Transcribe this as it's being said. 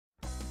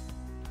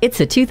It's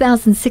a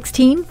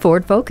 2016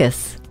 Ford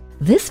Focus.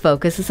 This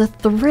Focus is a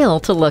thrill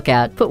to look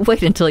at, but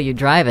wait until you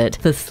drive it.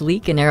 The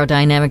sleek and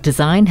aerodynamic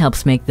design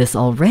helps make this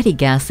already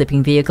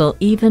gas-sipping vehicle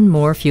even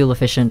more fuel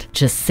efficient.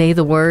 Just say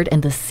the word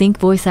and the Sync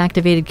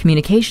voice-activated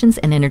communications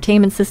and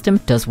entertainment system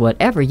does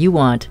whatever you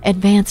want.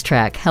 Advanced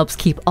Track helps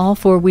keep all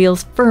four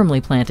wheels firmly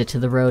planted to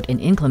the road in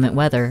inclement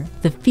weather.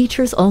 The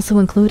features also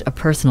include a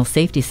personal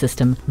safety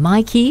system,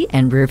 My Key,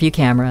 and rear-view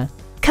camera.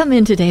 Come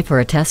in today for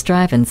a test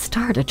drive and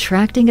start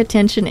attracting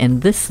attention in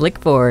this slick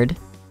Ford.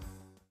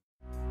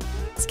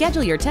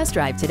 Schedule your test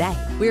drive today.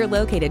 We are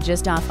located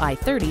just off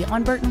I-30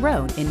 on Burton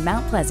Road in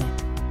Mount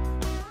Pleasant.